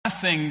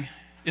blessing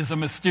is a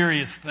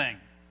mysterious thing.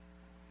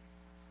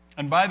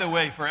 And by the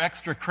way, for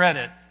extra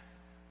credit,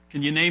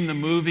 can you name the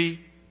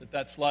movie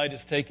that slide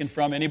is taken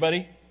from?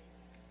 Anybody?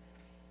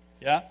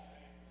 Yeah?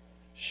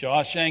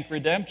 Shawshank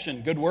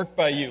Redemption. Good work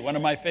by you. One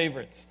of my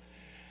favorites.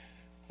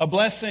 A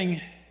blessing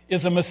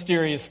is a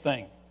mysterious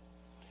thing.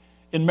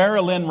 In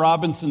Marilynne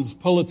Robinson's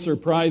Pulitzer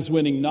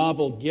Prize-winning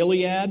novel,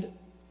 Gilead,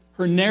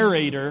 her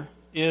narrator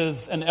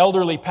is an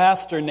elderly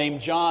pastor named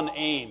John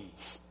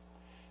Ames.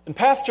 And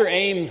Pastor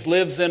Ames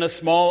lives in a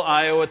small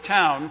Iowa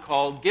town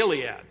called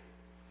Gilead.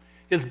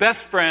 His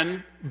best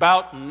friend,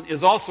 Boughton,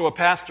 is also a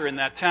pastor in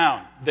that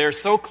town. They're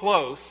so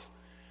close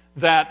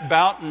that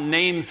Boughton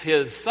names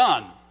his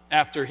son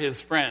after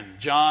his friend,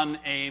 John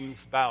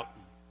Ames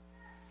Boughton.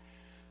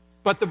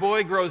 But the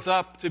boy grows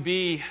up to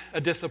be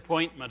a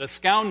disappointment, a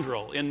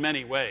scoundrel in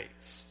many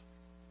ways.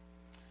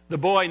 The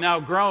boy, now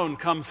grown,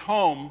 comes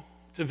home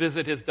to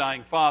visit his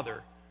dying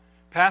father.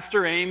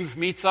 Pastor Ames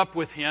meets up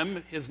with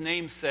him, his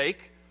namesake,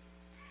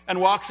 and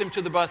walks him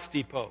to the bus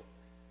depot.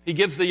 He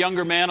gives the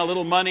younger man a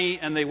little money,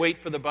 and they wait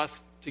for the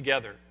bus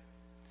together.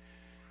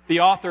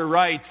 The author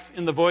writes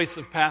in the voice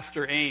of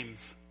Pastor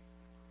Ames,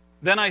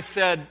 "Then I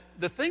said,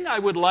 'The thing I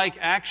would like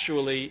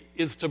actually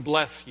is to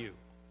bless you.'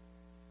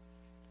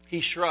 He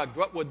shrugged.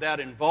 'What would that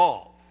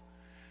involve?'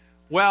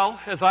 'Well,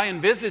 as I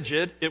envisage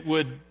it, it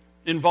would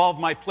involve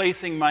my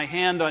placing my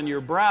hand on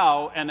your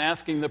brow and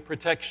asking the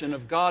protection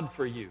of God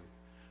for you.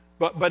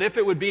 But if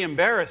it would be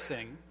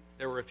embarrassing,'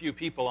 there were a few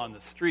people on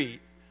the street.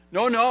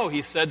 'No,'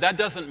 he said, 'that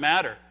doesn't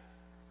matter.'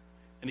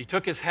 And he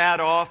took his hat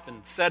off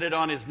and set it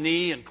on his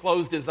knee and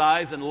closed his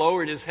eyes and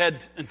lowered his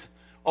head and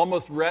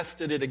almost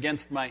rested it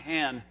against my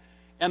hand.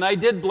 And I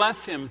did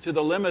bless him to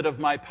the limit of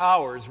my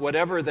powers,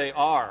 whatever they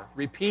are,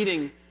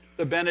 repeating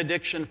the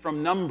benediction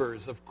from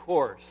Numbers, of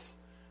course.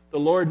 'The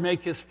Lord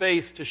make his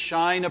face to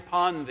shine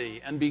upon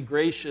thee and be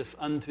gracious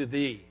unto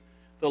thee.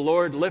 The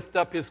Lord lift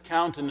up his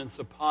countenance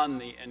upon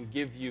thee and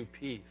give you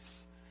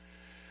peace.'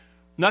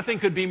 Nothing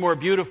could be more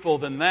beautiful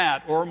than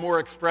that, or more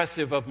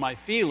expressive of my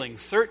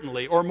feelings,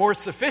 certainly, or more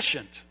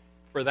sufficient,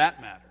 for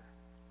that matter.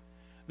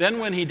 Then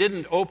when he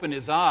didn't open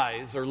his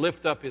eyes or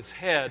lift up his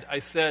head, I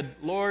said,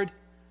 'Lord,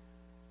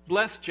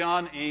 bless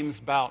John Ames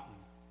Boughton,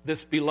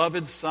 this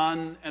beloved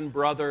son and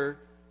brother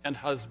and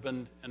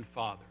husband and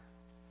father.'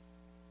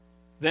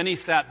 Then he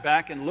sat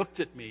back and looked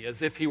at me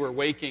as if he were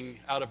waking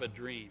out of a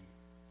dream.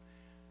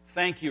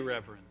 'Thank you,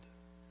 Reverend.'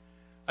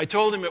 I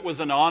told him it was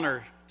an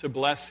honor to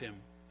bless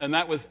him, and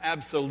that was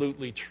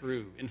absolutely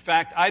true. In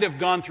fact, I'd have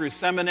gone through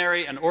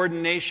seminary and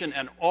ordination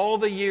and all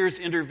the years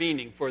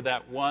intervening for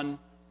that one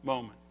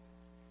moment.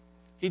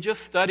 He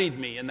just studied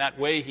me in that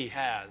way he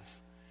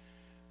has.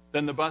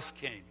 Then the bus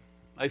came.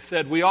 I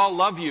said, 'We all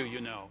love you,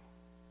 you know.'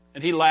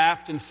 And he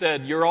laughed and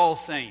said, 'You're all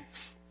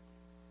saints.'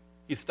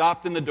 He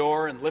stopped in the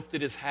door and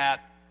lifted his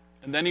hat,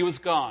 and then he was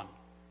gone.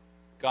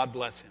 God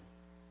bless him."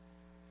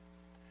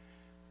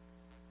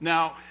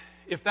 Now,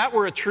 if that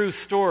were a true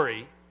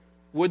story,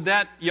 would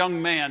that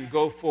young man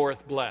go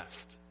forth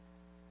blessed?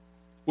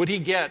 Would he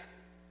get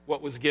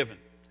what was given?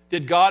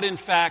 Did God, in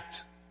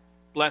fact,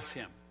 bless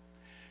him?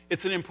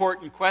 It's an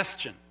important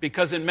question,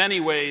 because in many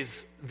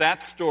ways,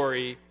 that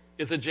story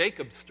is a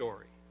Jacob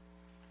story.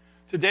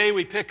 Today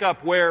we pick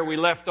up where we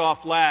left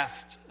off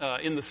last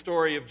in the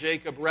story of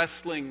Jacob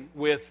wrestling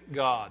with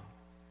God.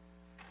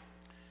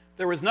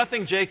 There was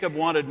nothing Jacob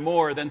wanted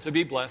more than to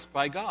be blessed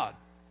by God.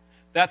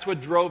 That's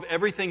what drove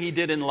everything he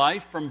did in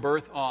life from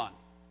birth on.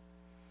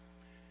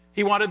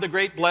 He wanted the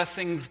great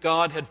blessings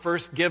God had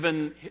first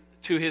given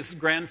to his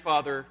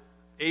grandfather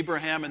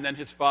Abraham and then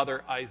his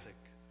father Isaac.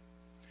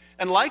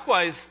 And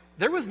likewise,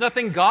 there was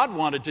nothing God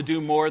wanted to do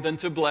more than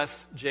to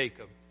bless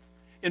Jacob.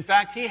 In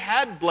fact, he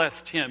had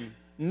blessed him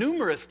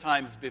numerous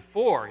times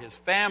before, his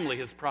family,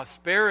 his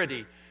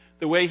prosperity,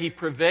 the way he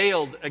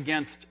prevailed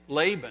against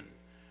Laban.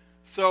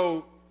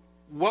 So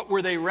what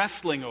were they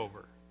wrestling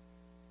over?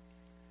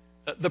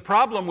 The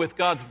problem with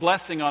God's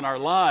blessing on our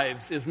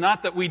lives is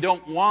not that we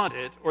don't want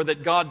it or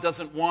that God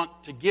doesn't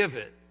want to give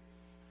it.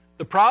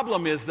 The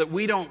problem is that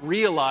we don't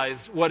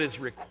realize what is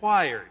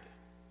required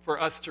for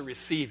us to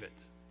receive it.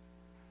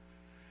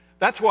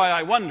 That's why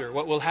I wonder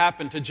what will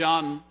happen to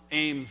John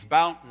Ames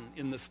Boughton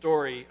in the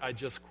story I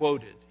just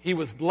quoted. He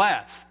was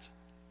blessed,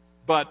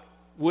 but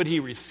would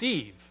he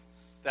receive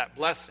that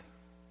blessing?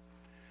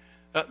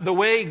 The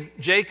way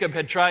Jacob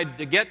had tried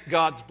to get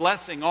God's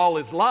blessing all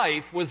his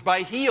life was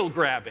by heel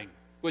grabbing,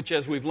 which,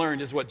 as we've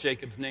learned, is what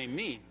Jacob's name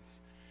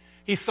means.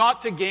 He sought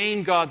to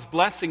gain God's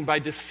blessing by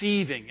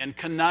deceiving and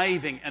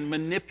conniving and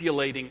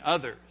manipulating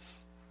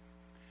others.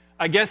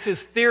 I guess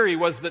his theory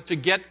was that to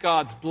get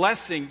God's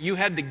blessing, you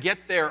had to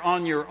get there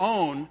on your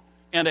own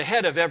and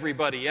ahead of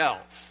everybody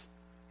else.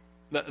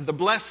 The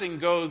blessing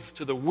goes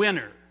to the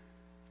winner.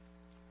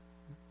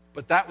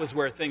 But that was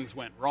where things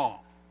went wrong.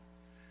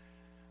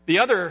 The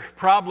other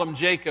problem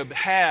Jacob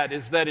had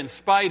is that in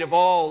spite of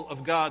all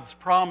of God's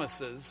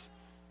promises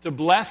to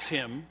bless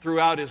him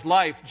throughout his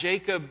life,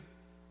 Jacob,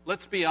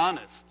 let's be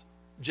honest,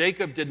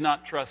 Jacob did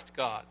not trust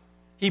God.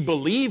 He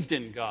believed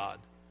in God,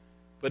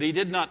 but he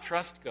did not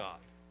trust God.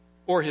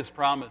 or his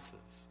promises.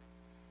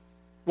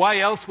 Why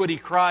else would he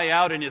cry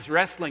out in his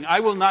wrestling,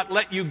 "I will not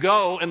let you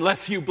go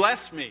unless you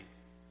bless me"?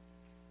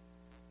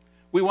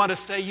 We want to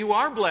say, "You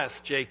are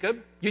blessed,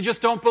 Jacob. You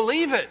just don't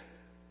believe it."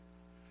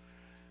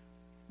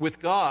 With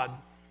God,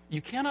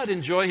 you cannot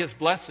enjoy his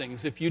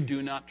blessings if you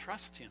do not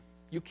trust him.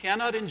 You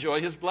cannot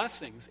enjoy his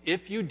blessings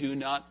if you do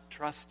not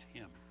trust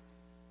him.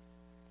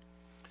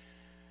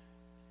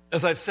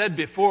 As I've said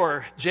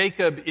before,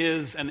 Jacob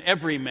is an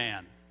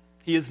everyman.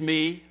 He is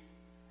me,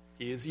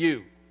 he is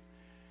you.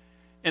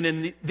 And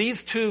in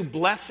these two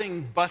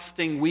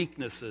blessing-busting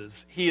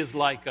weaknesses, he is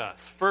like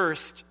us.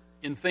 First,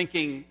 in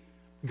thinking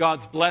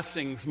God's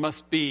blessings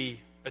must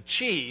be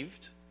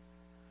achieved.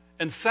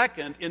 And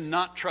second, in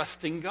not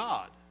trusting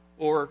God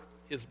or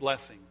his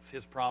blessings,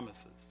 his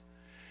promises.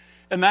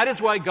 And that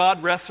is why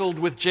God wrestled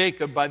with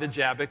Jacob by the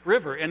Jabbok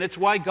River. And it's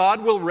why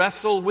God will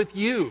wrestle with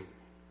you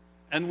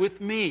and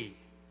with me.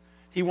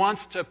 He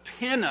wants to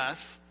pin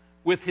us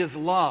with his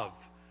love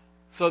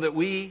so that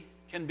we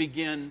can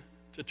begin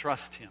to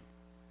trust him.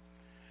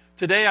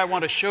 Today I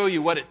want to show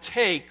you what it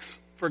takes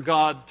for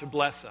God to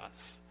bless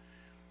us.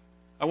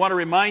 I want to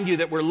remind you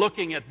that we're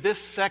looking at this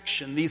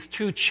section, these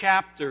 2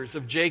 chapters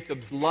of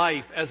Jacob's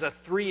life, as a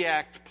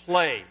 3-act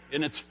play,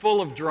 and it's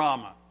full of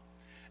drama.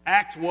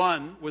 Act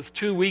 1 was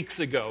 2 weeks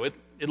ago.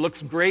 It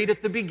looks great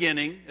at the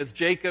beginning as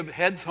Jacob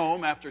heads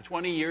home after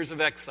 20 years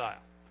of exile.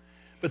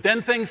 But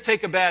then things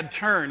take a bad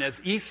turn as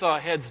Esau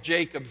heads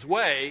Jacob's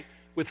way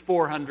with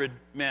 400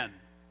 men,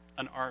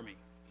 an army.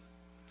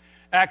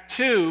 Act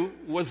 2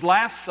 was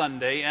last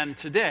Sunday and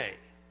today,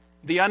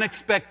 the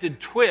unexpected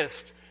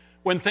twist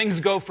when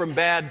things go from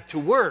bad to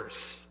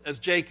worse as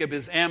Jacob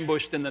is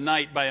ambushed in the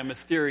night by a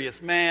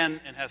mysterious man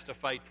and has to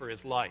fight for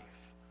his life.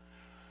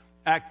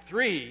 Act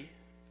 3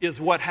 is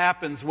what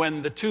happens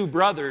when the 2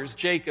 brothers,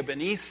 Jacob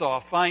and Esau,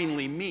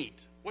 finally meet.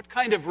 What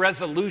kind of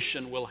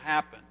resolution will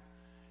happen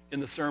in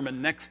the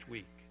sermon next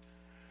week?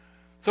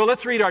 So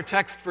let's read our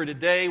text for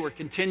today. We're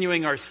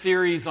continuing our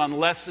series on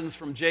lessons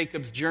from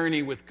Jacob's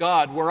journey with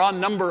God. We're on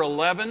number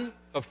 11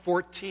 of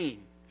 14,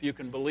 if you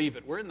can believe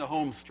it. We're in the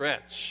home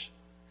stretch.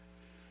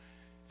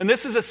 And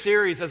this is a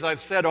series, as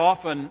I've said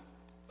often,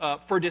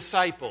 for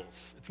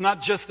disciples. It's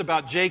not just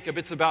about Jacob,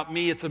 it's about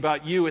me, it's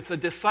about you. It's a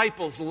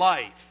disciple's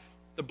life,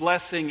 the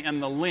blessing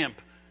and the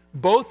limp,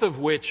 both of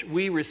which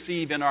we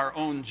receive in our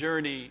own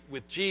journey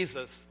with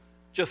Jesus,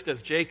 just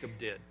as Jacob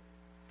did.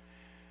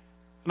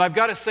 And I've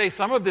got to say,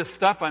 some of this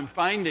stuff I'm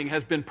finding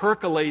has been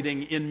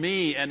percolating in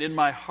me and in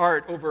my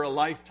heart over a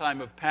lifetime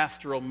of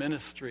pastoral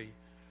ministry.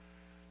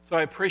 So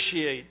I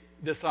appreciate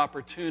this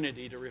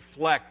opportunity to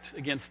reflect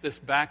against this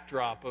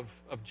backdrop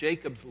of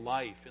Jacob's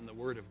life in the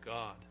Word of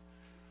God.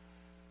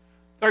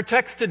 Our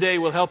text today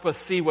will help us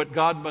see what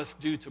God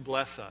must do to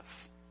bless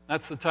us.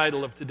 That's the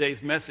title of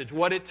today's message,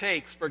 What It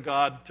Takes for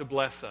God to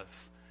Bless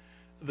Us.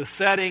 The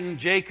setting,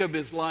 Jacob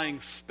is lying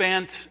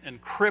spent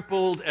and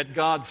crippled at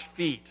God's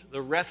feet.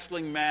 The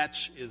wrestling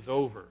match is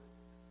over.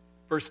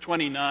 Verse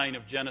 29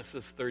 of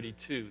Genesis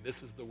 32.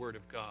 This is the word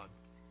of God.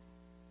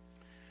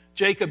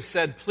 Jacob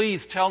said,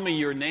 "Please tell me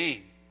your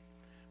name."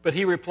 But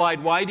he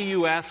replied, "Why do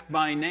you ask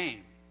my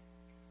name?"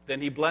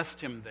 Then he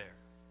blessed him there.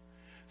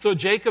 So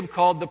Jacob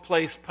called the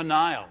place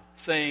Peniel,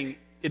 saying,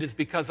 "It is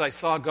because I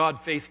saw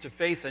God face to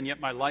face, and yet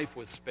my life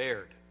was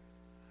spared."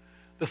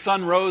 The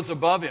sun rose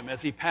above him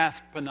as he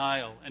passed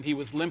Peniel, and he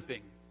was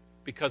limping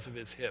because of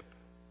his hip.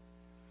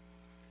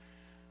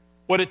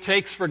 What it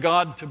takes for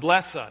God to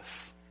bless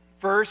us.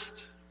 First,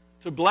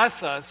 to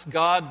bless us,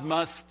 God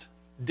must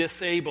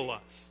disable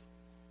us.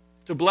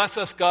 To bless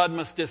us, God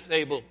must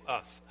disable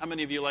us. How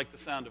many of you like the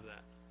sound of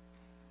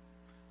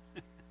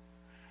that?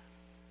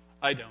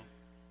 I don't.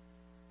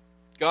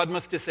 God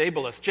must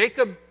disable us.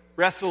 Jacob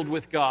wrestled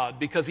with God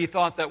because he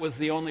thought that was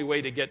the only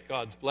way to get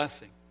God's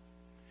blessing.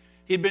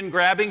 He'd been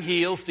grabbing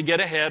heels to get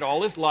ahead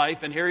all his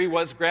life, and here he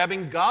was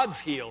grabbing God's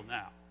heel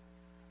now.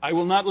 "I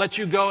will not let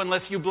you go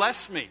unless you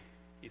bless me,"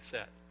 he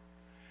said.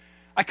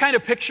 I kind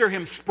of picture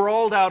him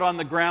sprawled out on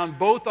the ground,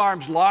 both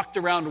arms locked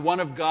around one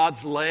of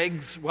God's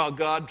legs while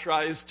God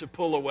tries to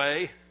pull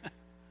away.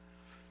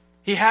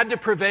 He had to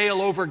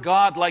prevail over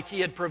God like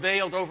he had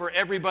prevailed over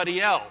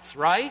everybody else,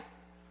 right?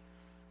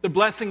 The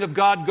blessing of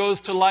God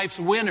goes to life's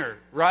winner,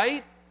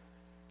 right?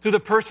 To the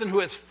person who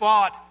has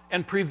fought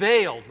and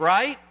prevailed,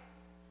 right?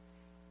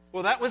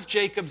 Well, that was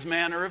Jacob's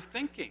manner of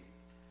thinking.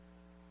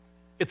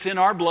 It's in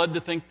our blood to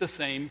think the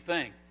same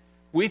thing.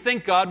 We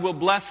think God will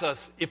bless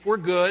us if we're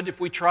good, if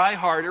we try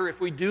harder,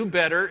 if we do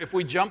better, if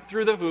we jump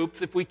through the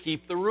hoops, if we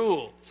keep the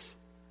rules.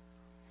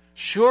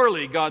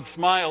 Surely God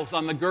smiles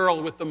on the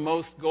girl with the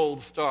most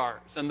gold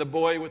stars and the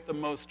boy with the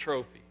most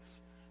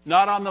trophies,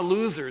 not on the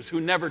losers who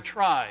never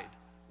tried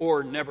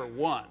or never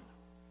won.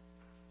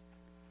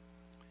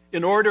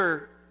 In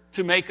order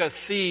to make us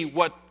see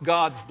what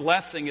God's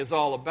blessing is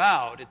all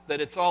about,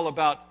 that it's all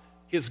about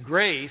His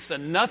grace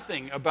and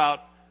nothing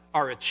about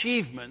our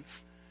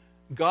achievements,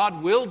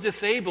 God will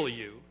disable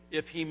you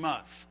if He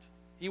must.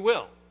 He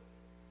will.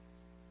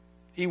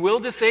 He will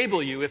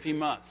disable you if He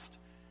must.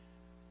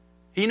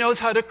 He knows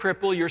how to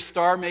cripple your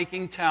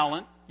star-making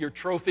talent, your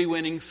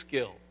trophy-winning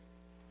skill.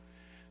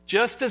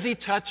 Just as he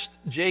touched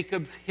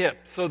Jacob's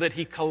hip so that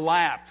he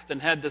collapsed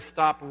and had to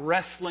stop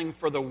wrestling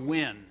for the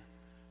win,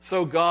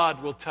 so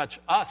God will touch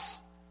us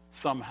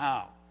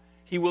somehow.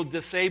 He will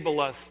disable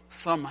us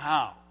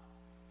somehow.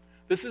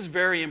 This is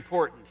very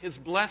important. His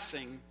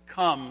blessing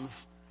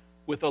comes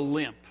with a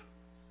limp.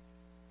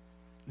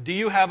 Do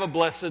you have a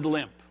blessed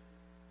limp?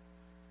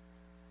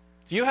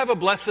 Do you have a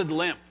blessed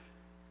limp?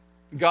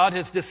 God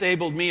has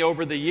disabled me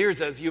over the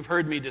years, as you've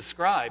heard me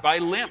describe. I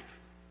limp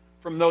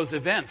from those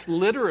events,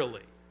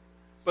 literally,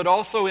 but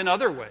also in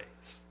other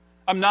ways.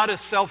 I'm not as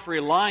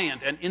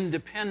self-reliant and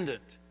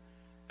independent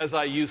as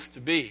I used to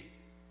be.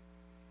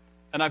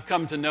 And I've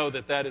come to know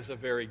that that is a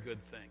very good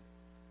thing.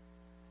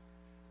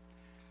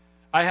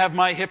 I have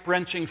my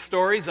hip-wrenching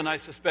stories, and I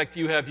suspect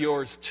you have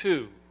yours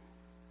too.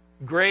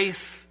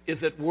 Grace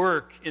is at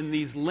work in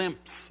these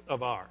limps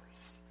of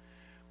ours.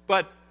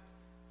 But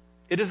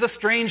it is a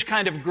strange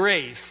kind of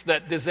grace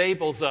that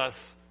disables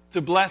us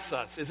to bless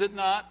us, is it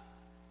not?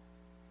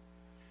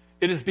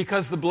 It is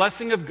because the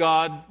blessing of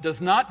God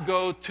does not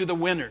go to the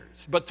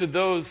winners, but to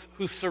those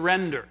who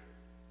surrender,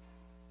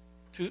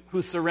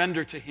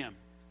 to Him.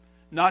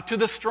 Not to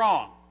the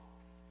strong,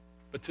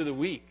 but to the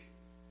weak.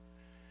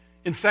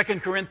 In 2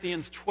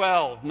 Corinthians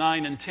 12,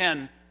 9 and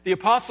 10, the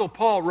Apostle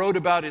Paul wrote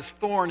about his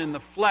thorn in the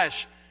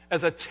flesh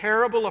as a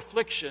terrible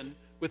affliction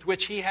with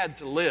which he had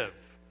to live.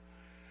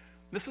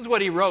 This is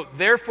what he wrote: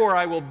 "Therefore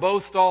I will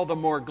boast all the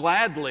more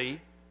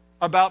gladly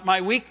about my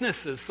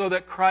weaknesses, so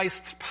that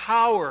Christ's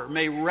power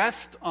may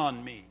rest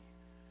on me.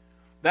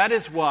 That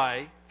is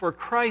why, for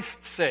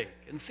Christ's sake,"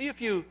 and see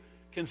if you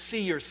can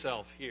see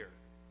yourself here.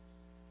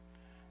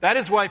 "That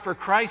is why, for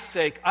Christ's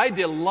sake, I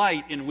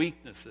delight in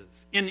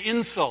weaknesses, in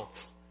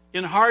insults,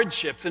 in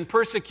hardships, in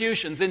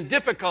persecutions, in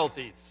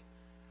difficulties.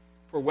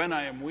 For when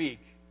I am weak,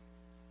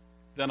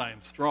 then I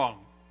am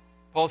strong."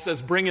 Paul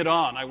says, bring it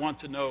on. I want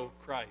to know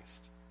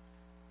Christ.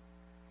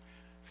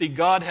 See,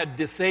 God had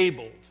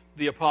disabled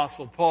the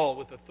Apostle Paul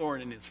with a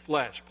thorn in his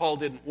flesh. Paul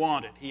didn't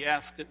want it. He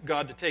asked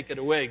God to take it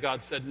away.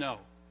 God said no.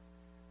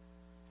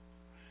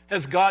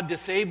 Has God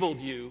disabled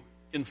you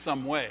in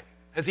some way?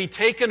 Has He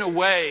taken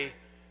away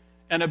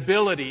an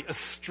ability, a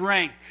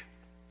strength,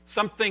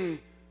 something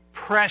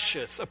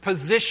precious, a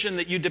position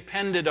that you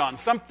depended on,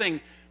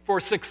 something for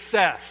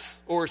success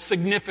or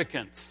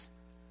significance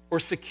or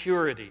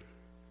security?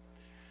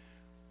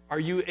 Are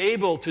you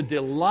able to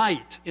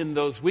delight in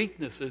those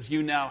weaknesses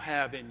you now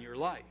have in your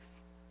life?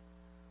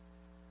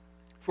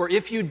 For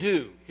if you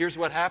do, here's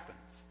what happens.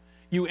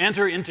 You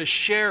enter into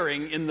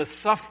sharing in the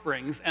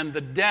sufferings and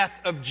the death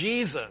of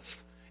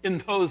Jesus in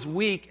those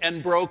weak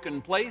and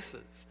broken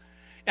places.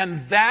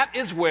 And that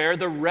is where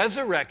the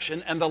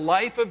resurrection and the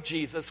life of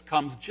Jesus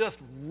comes just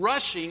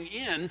rushing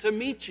in to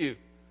meet you.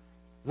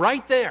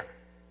 Right there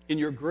in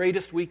your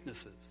greatest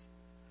weaknesses.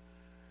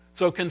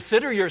 So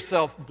consider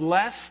yourself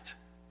blessed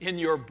in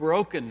your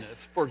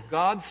brokenness, for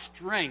God's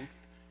strength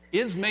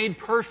is made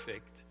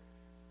perfect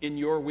in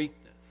your weakness.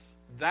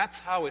 That's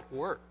how it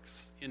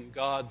works in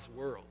God's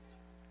world.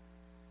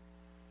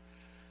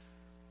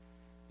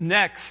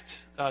 Next,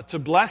 to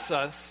bless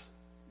us,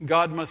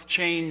 God must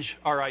change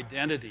our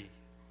identity.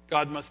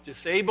 God must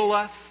disable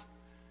us.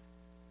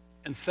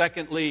 And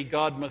secondly,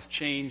 God must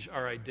change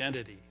our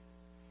identity.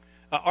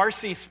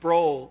 R.C.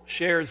 Sproul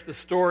shares the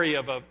story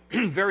of a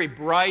very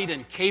bright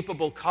and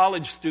capable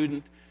college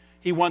student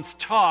he once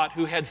taught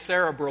who had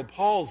cerebral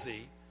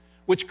palsy,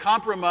 which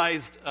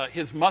compromised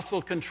his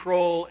muscle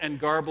control and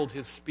garbled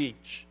his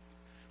speech.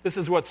 This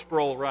is what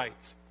Sproul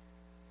writes.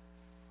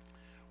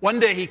 "One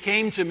day he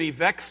came to me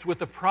vexed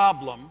with a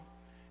problem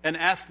and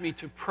asked me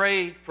to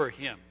pray for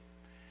him.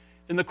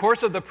 In the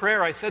course of the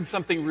prayer, I said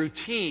something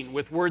routine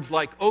with words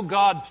like, 'Oh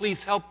God,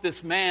 please help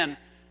this man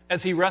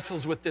as he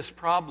wrestles with this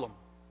problem.'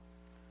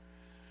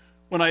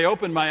 When I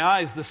opened my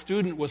eyes, the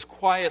student was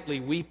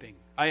quietly weeping.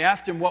 I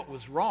asked him what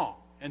was wrong,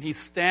 and he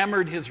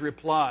stammered his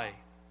reply,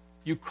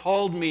 'You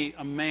called me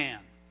a man.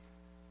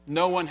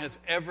 No one has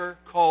ever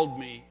called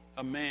me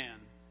a man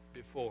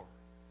before.'"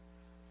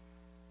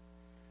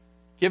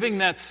 Giving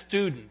that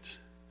student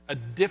a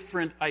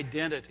different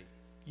identity.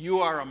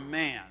 You are a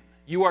man.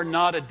 You are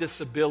not a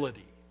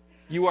disability.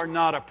 You are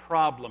not a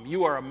problem.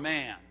 You are a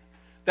man.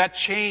 That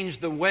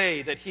changed the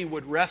way that he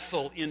would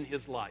wrestle in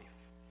his life.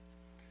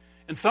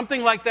 And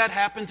something like that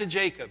happened to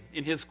Jacob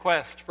in his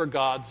quest for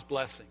God's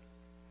blessing.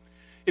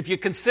 If you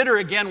consider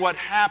again what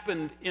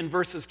happened in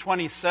verses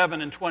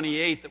 27 and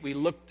 28 that we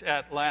looked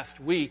at last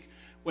week,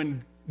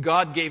 when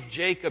God gave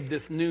Jacob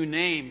this new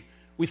name,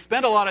 we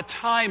spent a lot of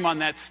time on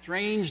that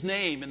strange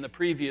name in the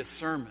previous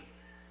sermon.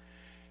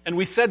 And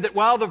we said that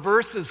while the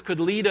verses could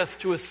lead us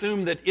to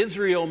assume that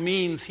Israel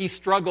means he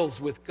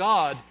struggles with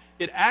God,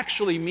 it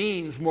actually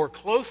means more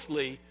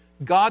closely,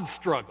 God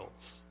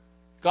struggles.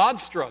 God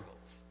struggles.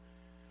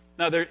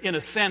 Now, in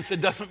a sense,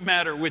 it doesn't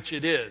matter which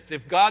it is.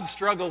 If God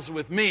struggles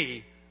with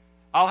me,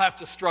 I'll have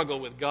to struggle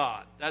with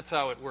God. That's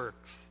how it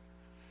works.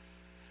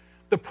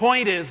 The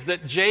point is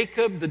that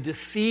Jacob, the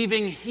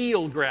deceiving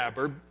heel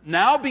grabber,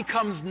 now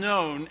becomes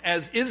known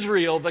as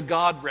Israel, the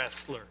God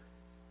wrestler.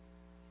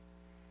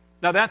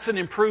 Now that's an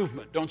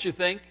improvement, don't you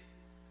think?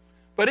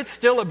 But it's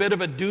still a bit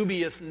of a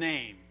dubious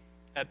name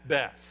at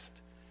best.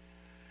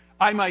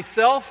 I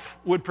myself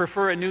would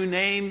prefer a new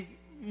name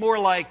more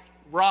like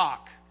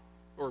Rock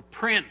or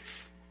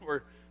Prince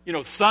or,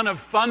 Son of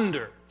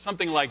Thunder,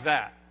 something like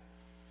that.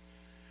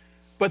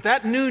 But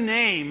that new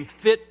name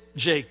fit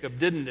Jacob,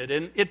 didn't it?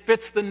 And it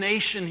fits the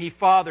nation he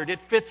fathered.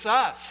 It fits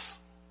us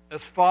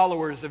as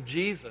followers of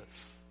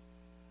Jesus.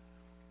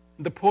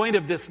 The point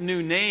of this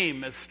new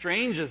name, as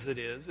strange as it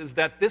is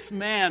that this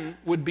man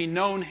would be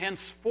known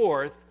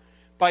henceforth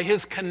by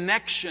his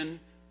connection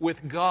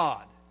with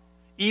God,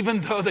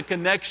 even though the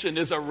connection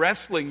is a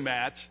wrestling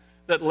match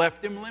that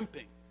left him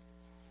limping.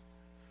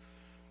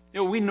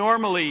 We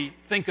normally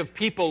think of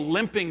people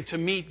limping to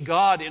meet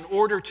God in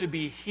order to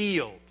be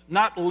healed,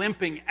 not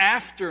limping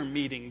after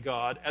meeting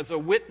God as a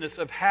witness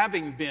of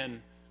having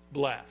been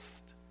blessed.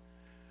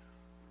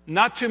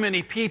 Not too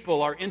many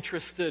people are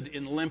interested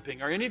in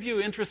limping. Are any of you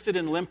interested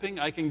in limping?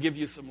 I can give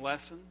you some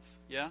lessons.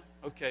 Yeah?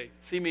 Okay.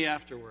 See me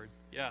afterward.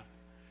 Yeah.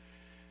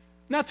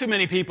 Not too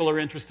many people are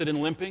interested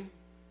in limping.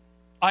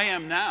 I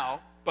am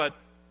now, but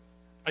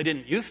I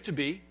didn't used to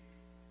be.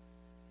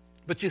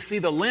 But you see,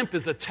 the limp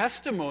is a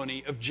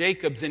testimony of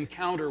Jacob's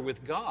encounter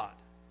with God.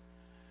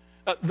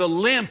 The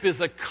limp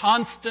is a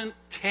constant,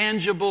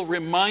 tangible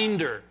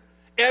reminder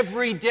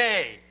every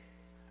day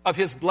of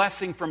his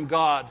blessing from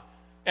God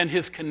and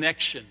his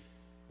connection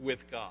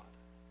with God.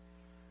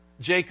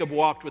 Jacob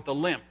walked with a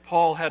limp.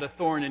 Paul had a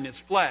thorn in his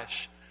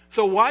flesh.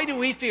 So why do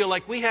we feel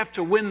like we have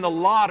to win the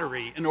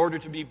lottery in order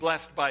to be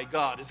blessed by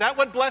God? Is that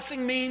what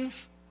blessing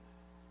means?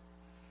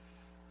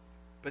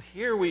 But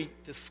here we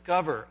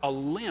discover a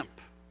limp.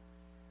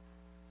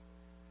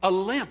 A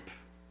limp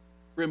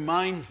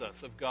reminds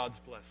us of God's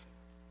blessing.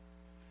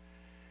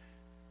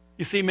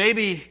 You see,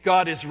 maybe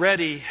God is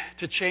ready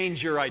to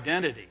change your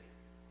identity.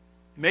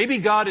 Maybe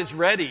God is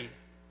ready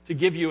to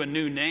give you a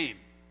new name.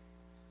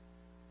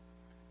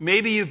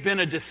 Maybe you've been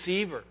a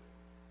deceiver.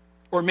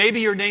 Or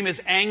maybe your name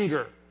is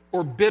anger,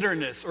 or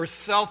bitterness, or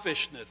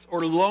selfishness,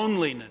 or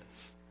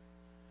loneliness.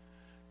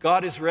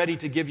 God is ready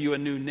to give you a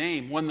new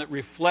name, one that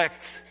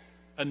reflects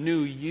a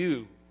new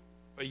you,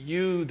 a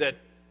you that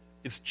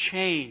is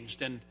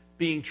changed and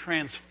being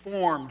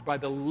transformed by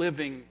the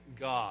living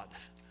God.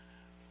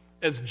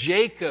 As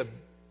Jacob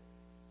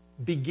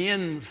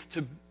begins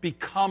to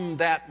become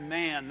that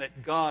man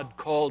that God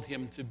called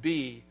him to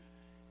be,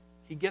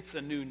 he gets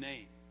a new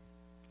name,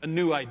 a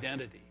new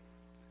identity.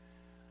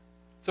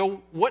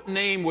 So what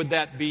name would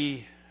that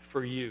be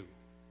for you?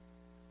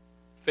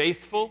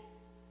 Faithful?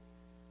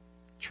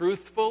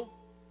 Truthful?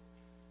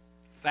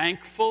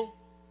 Thankful?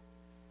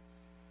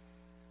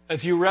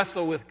 As you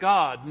wrestle with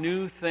God,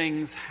 new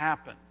things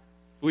happen.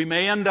 We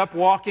may end up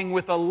walking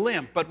with a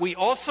limp, but we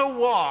also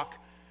walk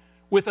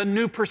with a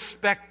new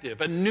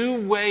perspective, a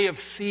new way of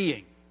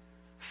seeing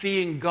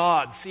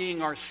God,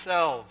 seeing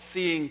ourselves,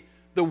 seeing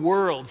the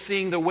world,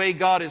 seeing the way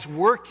God is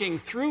working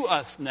through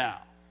us now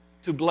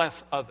to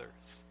bless others.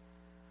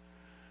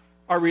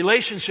 Our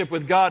relationship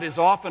with God is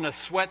often a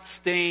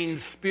sweat-stained,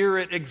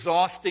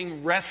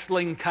 spirit-exhausting,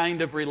 wrestling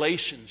kind of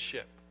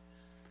relationship.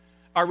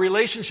 Our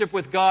relationship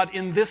with God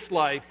in this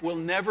life will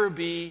never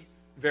be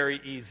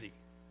very easy.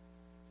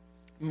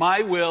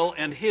 My will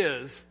and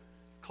His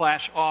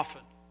clash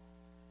often.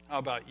 How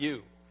about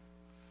you?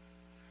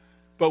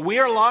 But we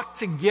are locked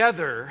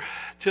together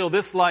till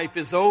this life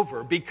is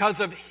over because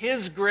of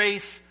His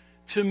grace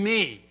to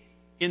me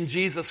in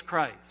Jesus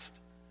Christ.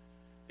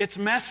 It's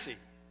messy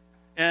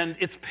and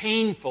it's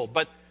painful,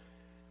 but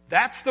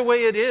that's the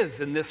way it is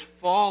in this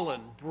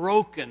fallen,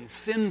 broken,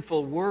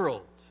 sinful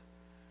world.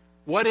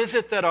 What is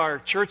it that our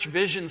church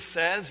vision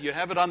says? You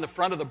have it on the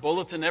front of the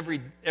bulletin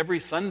every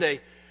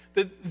Sunday.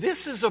 That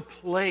this is a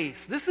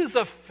place, this is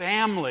a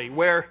family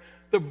where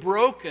the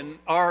broken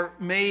are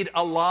made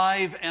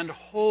alive and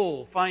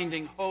whole,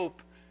 finding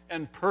hope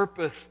and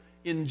purpose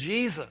in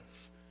Jesus.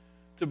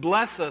 To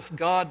bless us,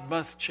 God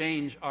must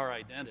change our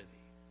identity.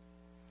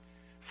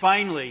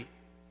 Finally,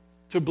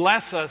 to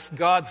bless us,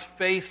 God's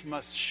face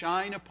must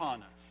shine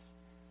upon us.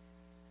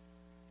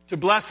 To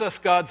bless us,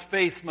 God's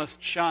face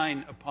must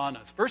shine upon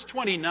us. Verse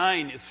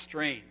 29 is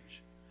strange.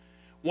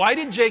 Why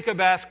did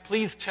Jacob ask,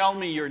 "Please tell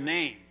me your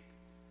name"?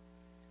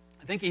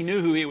 I think he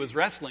knew who he was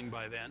wrestling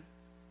by then.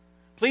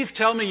 Please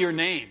tell me your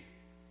name.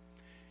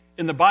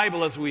 In the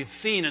Bible, as we've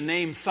seen, a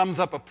name sums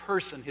up a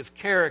person, his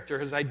character,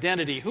 his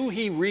identity, who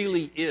he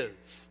really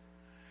is.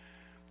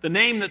 The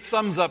name that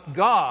sums up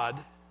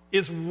God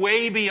is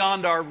way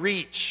beyond our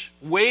reach,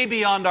 way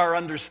beyond our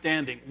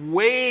understanding,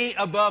 way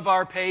above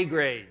our pay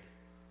grade.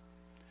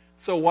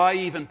 So why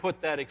even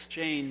put that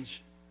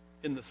exchange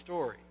in the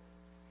story?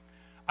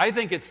 I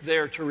think it's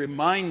there to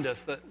remind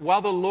us that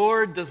while the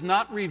Lord does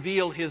not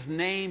reveal His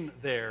name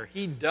there,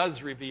 He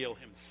does reveal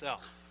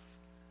Himself.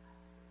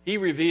 He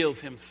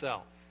reveals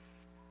Himself.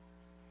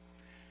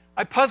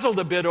 I puzzled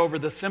a bit over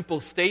the simple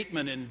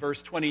statement in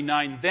verse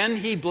 29, "Then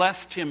he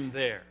blessed him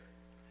there."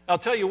 I'll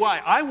tell you why.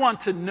 I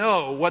want to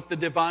know what the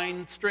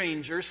divine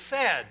stranger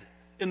said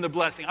in the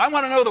blessing. I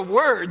want to know the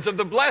words of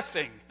the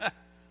blessing.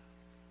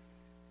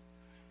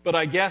 But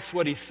I guess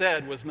what he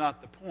said was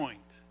not the point,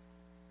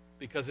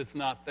 because it's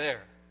not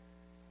there.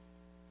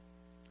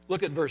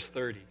 Look at verse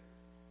 30.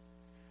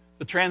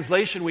 The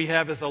translation we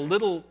have is a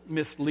little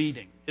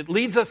misleading. It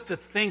leads us to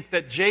think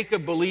that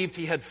Jacob believed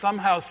he had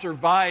somehow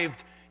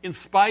survived in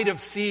spite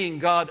of seeing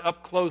God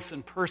up close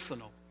and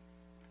personal.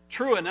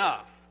 True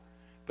enough,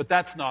 but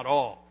that's not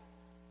all.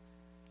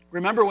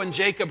 Remember when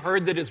Jacob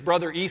heard that his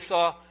brother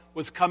Esau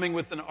was coming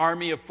with an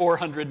army of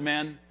 400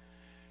 men?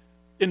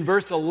 In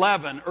verse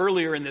 11,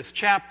 earlier in this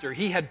chapter,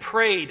 he had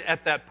prayed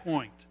at that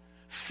point,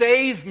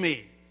 "Save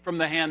me from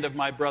the hand of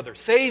my brother.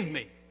 Save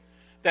me."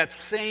 That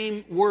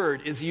same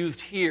word is used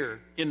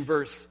here in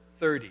verse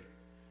 30.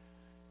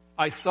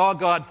 I saw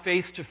God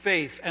face to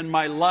face, and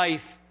my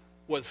life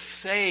was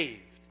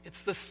saved.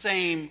 It's the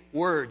same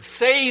word.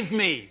 Save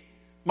me.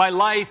 My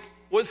life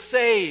was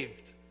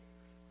saved.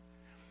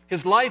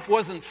 His life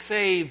wasn't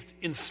saved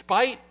in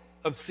spite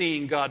of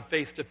seeing God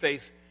face to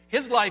face.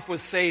 His life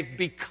was saved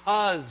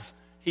because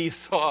he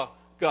saw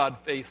God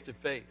face to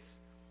face.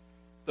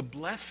 The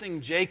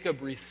blessing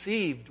Jacob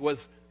received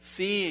was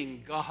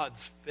seeing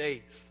God's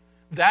face.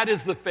 That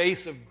is the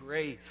face of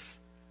grace.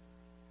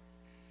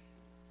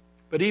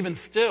 But even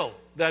still,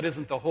 that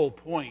isn't the whole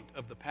point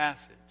of the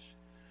passage.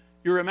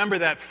 You remember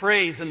that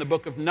phrase in the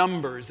book of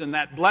Numbers, and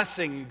that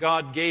blessing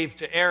God gave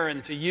to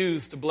Aaron to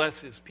use to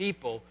bless his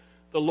people,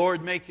 "The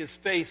Lord make his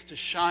face to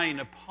shine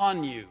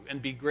upon you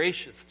and be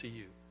gracious to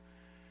you."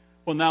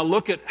 Well, now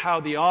look at how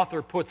the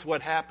author puts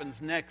what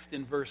happens next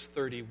in verse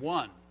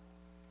 31.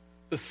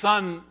 The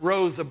sun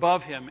rose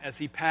above him as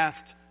he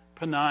passed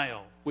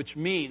Peniel, which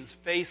means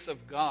face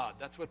of God.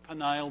 That's what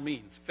Peniel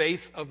means,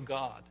 face of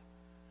God.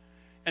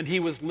 And he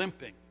was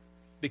limping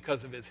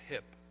because of his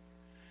hip.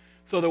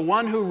 So the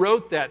one who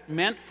wrote that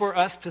meant for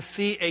us to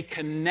see a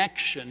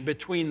connection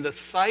between the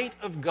sight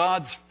of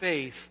God's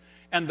face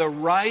and the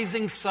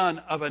rising sun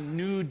of a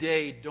new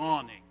day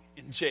dawning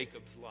in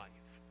Jacob's life.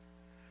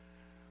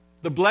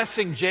 The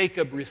blessing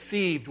Jacob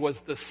received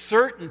was the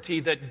certainty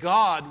that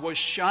God was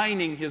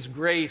shining his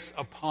grace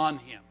upon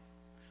him.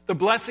 The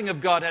blessing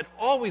of God had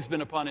always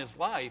been upon his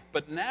life,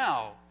 but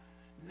now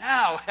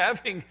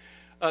having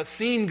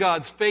seen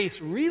God's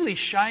face really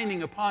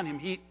shining upon him,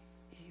 he's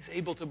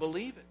able to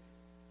believe it.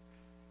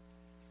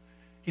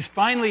 He's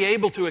finally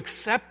able to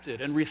accept it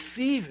and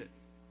receive it.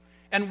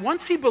 And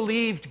once he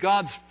believed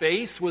God's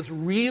face was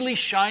really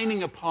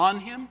shining upon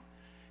him,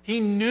 he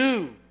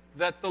knew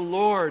that the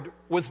Lord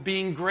was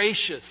being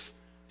gracious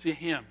to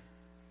him.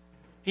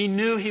 He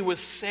knew he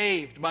was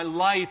saved. My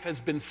life has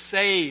been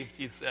saved,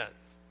 he says.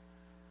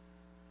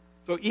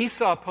 So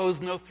Esau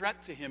posed no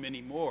threat to him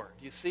anymore.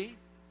 Do you see?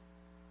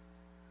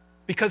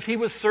 Because he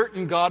was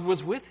certain God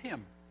was with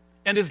him.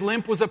 And his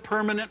limp was a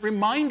permanent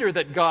reminder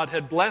that God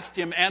had blessed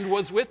him and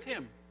was with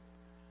him.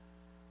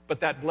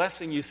 But that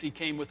blessing, you see,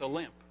 came with a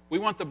limp. We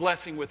want the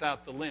blessing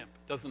without the limp.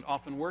 It doesn't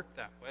often work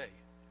that way.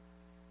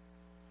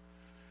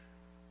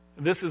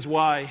 This is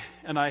why,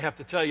 and I have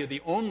to tell you,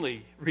 the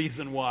only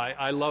reason why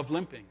I love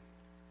limping.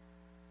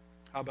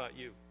 How about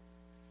you?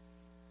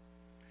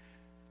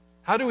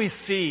 How do we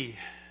see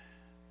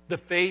the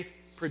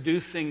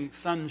faith-producing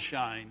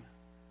sunshine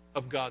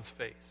of God's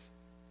face?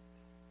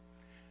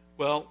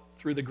 Well,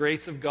 through the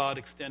grace of God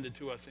extended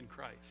to us in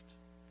Christ.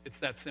 It's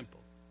that simple.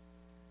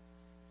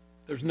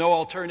 There's no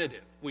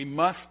alternative. We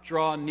must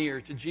draw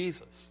near to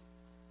Jesus.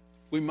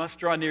 We must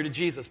draw near to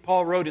Jesus.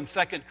 Paul wrote in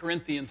 2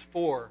 Corinthians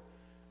 4,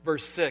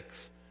 verse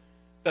 6,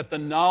 that the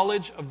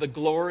knowledge of the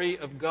glory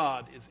of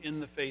God is in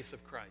the face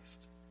of Christ.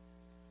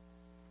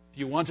 Do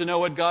you want to know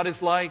what God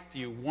is like? Do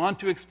you want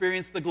to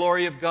experience the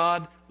glory of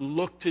God?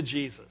 Look to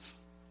Jesus.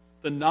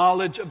 The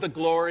knowledge of the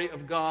glory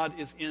of God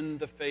is in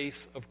the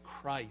face of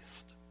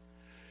Christ.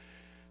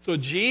 So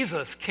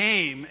Jesus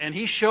came and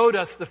he showed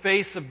us the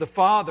face of the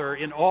Father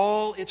in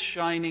all its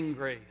shining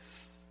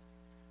grace.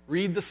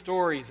 Read the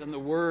stories and the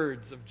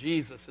words of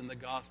Jesus in the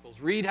Gospels.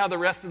 Read how the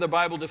rest of the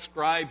Bible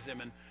describes him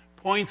and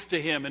points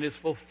to him and is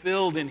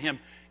fulfilled in him.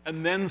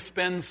 And then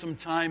spend some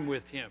time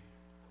with him.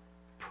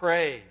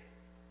 Pray.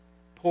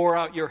 Pour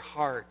out your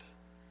heart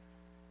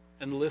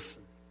and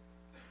listen.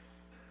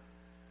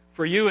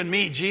 For you and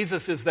me,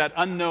 Jesus is that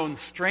unknown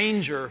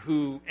stranger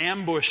who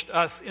ambushed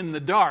us in the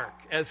dark,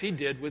 as he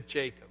did with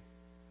Jacob.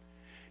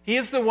 He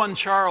is the one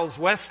Charles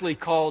Wesley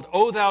called,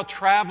 "O thou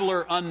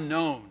traveler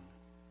unknown,"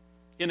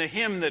 in a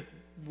hymn that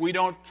we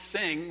don't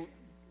sing.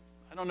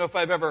 I don't know if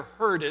I've ever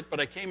heard it, but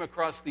I came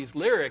across these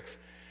lyrics.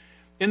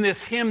 In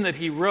this hymn that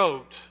he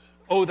wrote,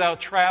 "O thou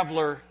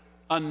traveler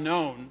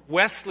unknown,"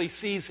 Wesley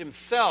sees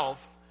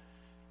himself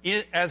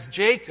as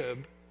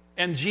Jacob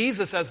and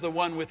Jesus as the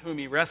one with whom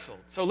he wrestled.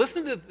 So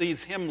listen to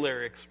these hymn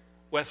lyrics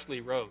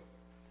Wesley wrote.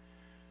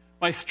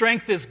 "My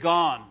strength is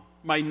gone,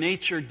 my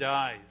nature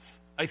dies.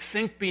 I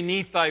sink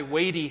beneath thy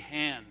weighty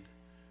hand.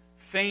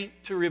 Faint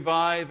to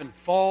revive and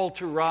fall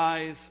to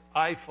rise,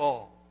 I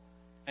fall.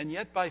 And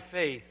yet by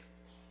faith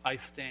I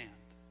stand."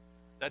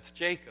 That's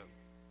Jacob.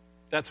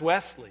 That's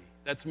Wesley.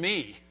 That's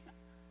me.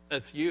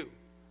 That's you.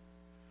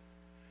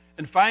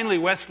 And finally,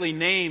 Wesley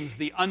names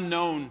the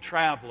unknown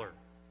traveler.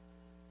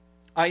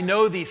 I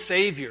know thee,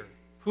 Savior,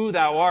 who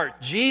thou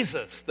art,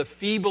 Jesus, the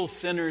feeble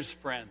sinner's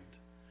friend.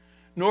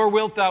 Nor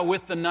wilt thou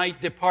with the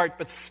night depart,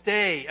 but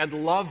stay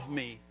and love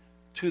me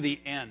to the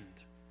end.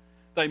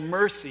 Thy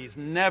mercies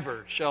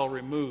never shall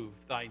remove.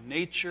 Thy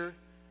nature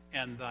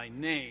and thy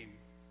name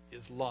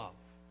is love.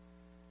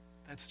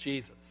 That's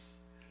Jesus.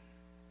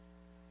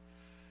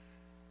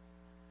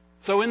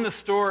 So in the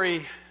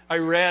story I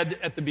read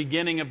at the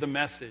beginning of the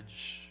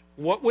message,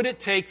 what would it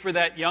take for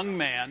that young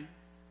man,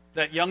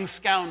 that young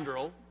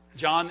scoundrel,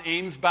 John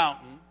Ames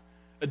Boughton,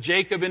 a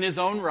Jacob in his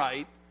own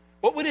right,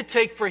 what would it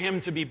take for him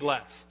to be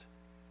blessed?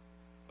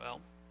 Well,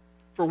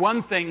 for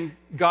one thing,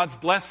 God's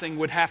blessing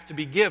would have to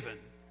be given,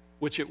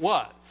 which it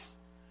was.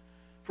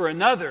 For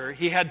another,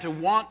 he had to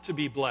want to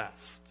be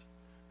blessed.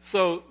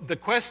 So the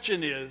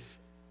question is,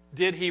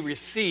 did he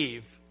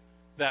receive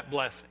that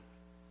blessing?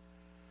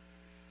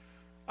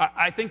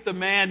 I think the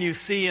man you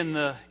see in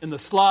the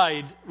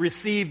slide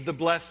received the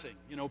blessing.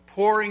 You know,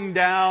 pouring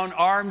down,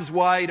 arms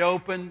wide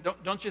open.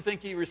 Don't you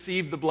think he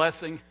received the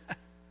blessing?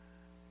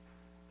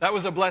 That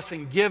was a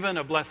blessing given,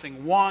 a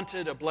blessing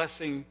wanted, a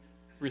blessing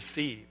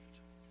received.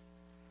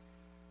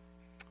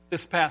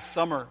 This past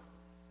summer,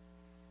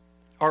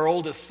 our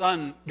oldest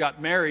son got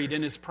married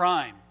in his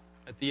prime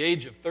at the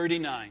age of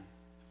 39.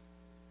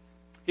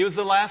 He was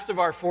the last of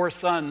our 4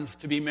 sons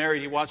to be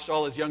married. He watched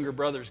all his younger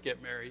brothers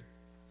get married.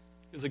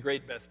 He was a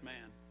great best man.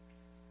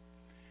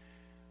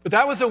 But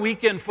that was a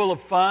weekend full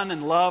of fun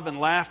and love and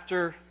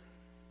laughter.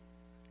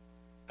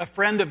 A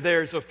friend of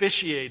theirs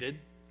officiated.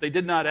 They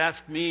did not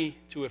ask me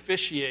to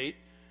officiate,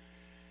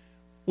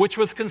 which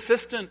was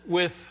consistent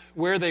with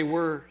where they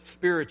were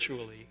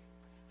spiritually.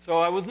 So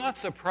I was not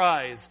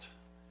surprised,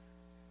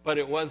 but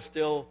it was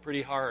still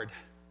pretty hard.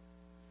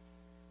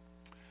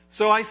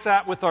 So I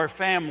sat with our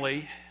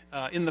family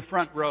in the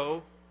front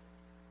row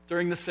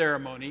during the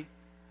ceremony,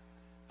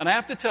 and I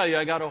have to tell you,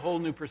 I got a whole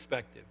new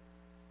perspective.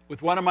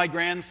 With one of my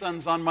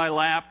grandsons on my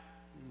lap,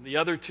 the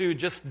other 2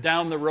 just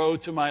down the row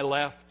to my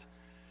left,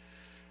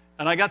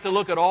 and I got to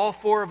look at all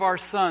 4 of our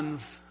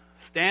sons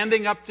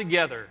standing up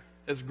together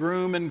as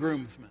groom and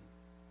groomsmen.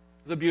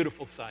 It was a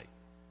beautiful sight.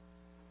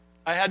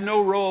 I had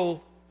no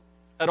role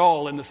at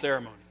all in the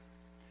ceremony.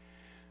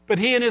 But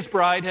he and his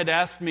bride had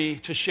asked me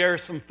to share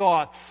some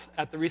thoughts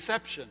at the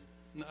reception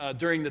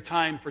during the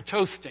time for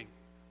toasting.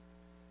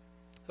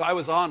 So I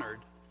was honored.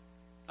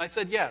 I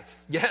said,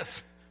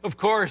 yes, of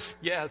course,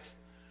 yes.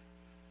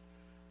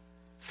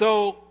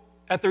 So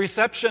at the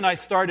reception, I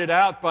started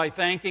out by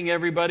thanking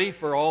everybody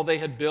for all they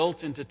had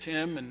built into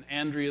Tim and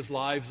Andrea's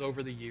lives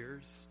over the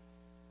years.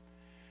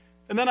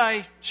 And then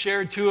I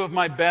shared 2 of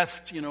my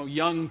best,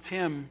 young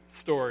Tim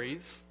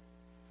stories.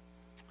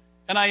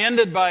 And I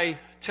ended by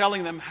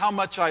telling them how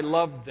much I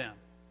loved them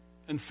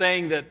and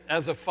saying that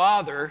as a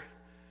father,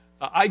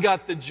 I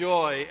got the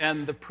joy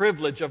and the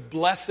privilege of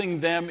blessing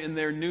them in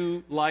their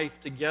new life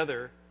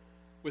together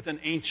with an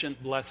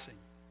ancient blessing.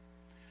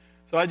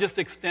 So I just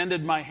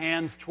extended my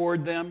hands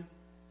toward them,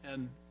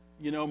 and,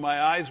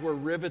 my eyes were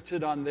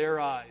riveted on their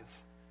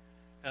eyes.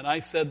 And I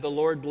said, the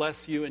Lord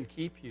bless you and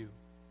keep you.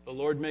 The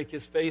Lord make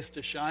his face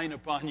to shine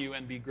upon you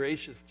and be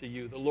gracious to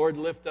you. The Lord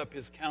lift up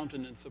his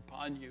countenance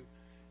upon you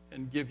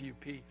and give you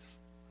peace.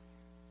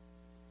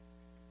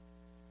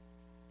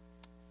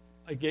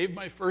 I gave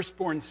my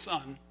firstborn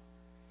son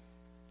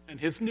and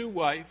his new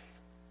wife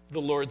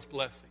the Lord's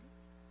blessing.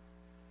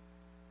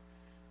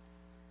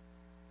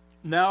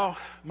 Now,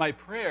 my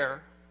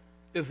prayer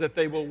is that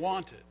they will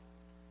want it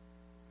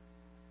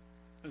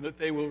and that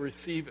they will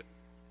receive it.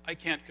 I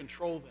can't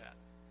control that.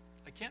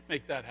 I can't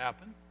make that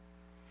happen.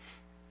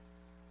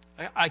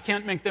 I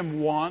can't make them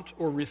want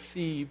or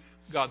receive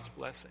God's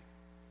blessing.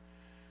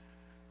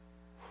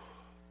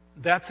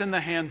 That's in the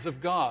hands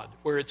of God,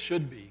 where it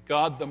should be.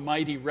 God, the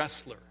mighty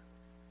wrestler.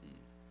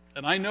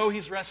 And I know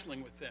he's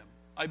wrestling with them.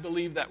 I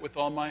believe that with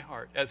all my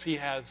heart, as he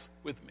has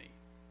with me.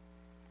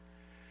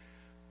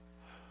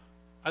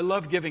 I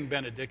love giving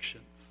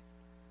benedictions.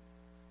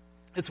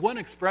 It's one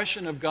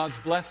expression of God's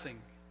blessing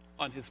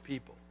on his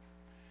people.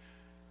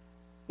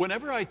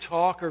 Whenever I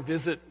talk or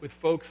visit with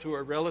folks who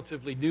are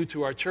relatively new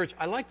to our church,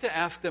 I like to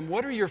ask them,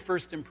 what are your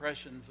first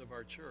impressions of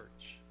our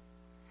church?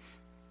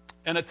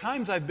 And at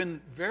times I've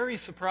been very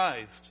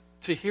surprised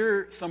to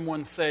hear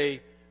someone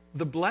say,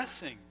 the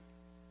blessing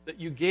that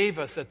you gave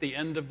us at the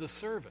end of the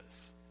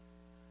service.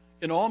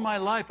 In all my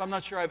life, I'm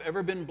not sure I've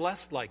ever been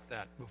blessed like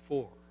that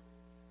before.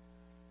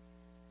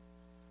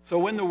 So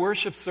when the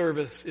worship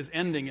service is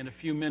ending in a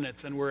few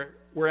minutes and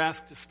we're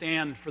asked to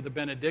stand for the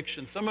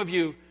benediction, some of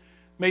you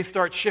may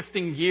start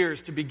shifting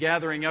gears to be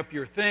gathering up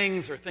your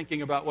things or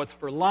thinking about what's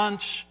for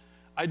lunch.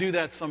 I do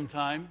that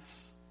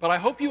sometimes. But I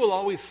hope you will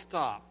always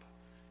stop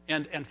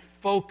and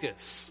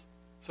focus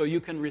so you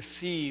can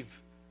receive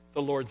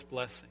the Lord's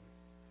blessing.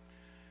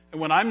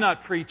 And when I'm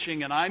not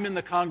preaching and I'm in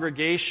the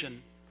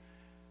congregation,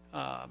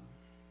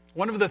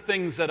 one of the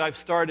things that I've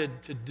started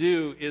to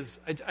do is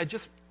I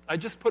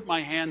just put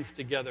my hands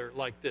together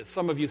like this.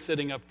 Some of you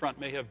sitting up front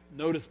may have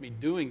noticed me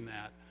doing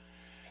that.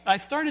 I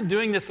started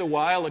doing this a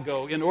while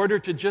ago in order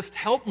to just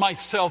help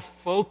myself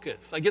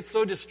focus. I get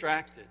so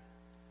distracted.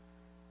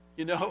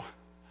 to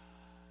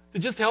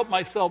just help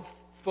myself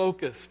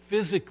focus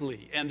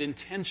physically and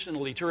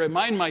intentionally, to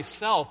remind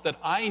myself that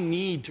I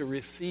need to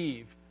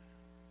receive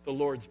the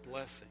Lord's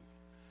blessing.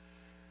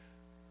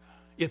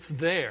 It's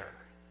there.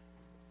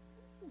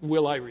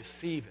 Will I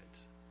receive it?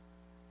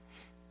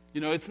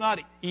 It's not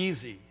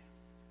easy.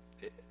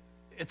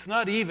 It's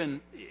not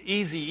even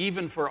easy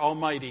even for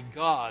Almighty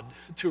God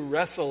to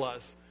wrestle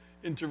us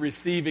into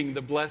receiving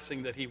the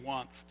blessing that He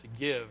wants to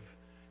give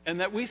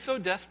and that we so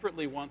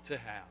desperately want to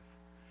have.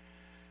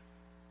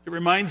 It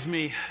reminds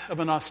me of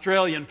an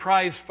Australian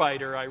prize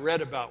fighter I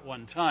read about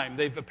one time.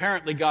 They've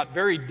apparently got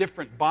very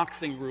different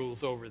boxing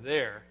rules over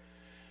there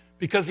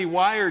because he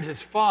wired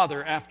his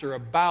father after a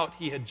bout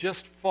he had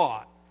just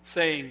fought,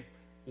 saying,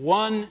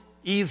 "Won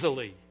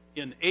easily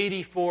in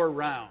 84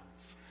 rounds."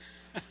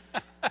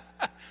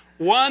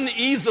 Won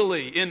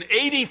easily in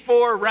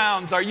 84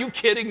 rounds. Are you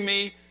kidding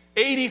me?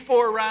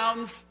 84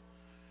 rounds?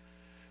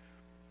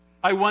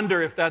 I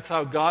wonder if that's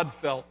how God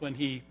felt when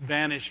He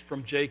vanished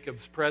from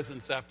Jacob's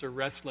presence after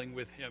wrestling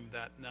with him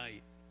that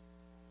night.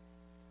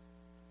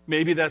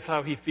 Maybe that's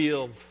how He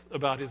feels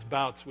about His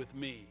bouts with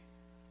me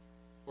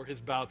or His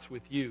bouts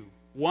with you.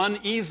 Won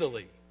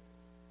easily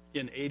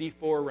in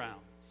 84 rounds.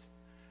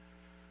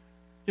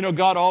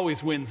 God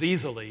always wins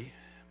easily,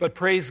 but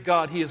praise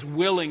God, He is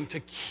willing to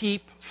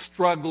keep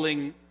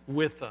struggling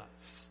with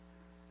us.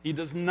 He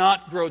does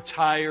not grow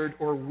tired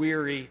or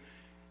weary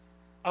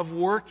of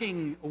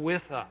working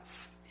with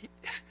us.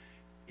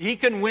 He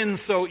can win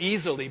so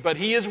easily, but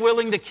He is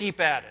willing to keep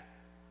at it,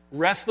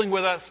 wrestling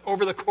with us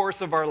over the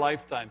course of our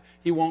lifetime.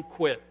 He won't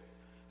quit,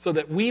 so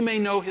that we may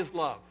know His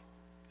love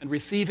and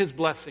receive His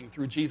blessing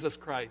through Jesus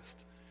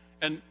Christ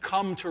and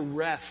come to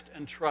rest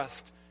and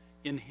trust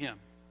in Him.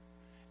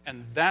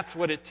 And that's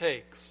what it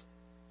takes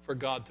for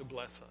God to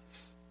bless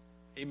us.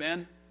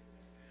 Amen?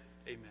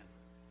 Amen.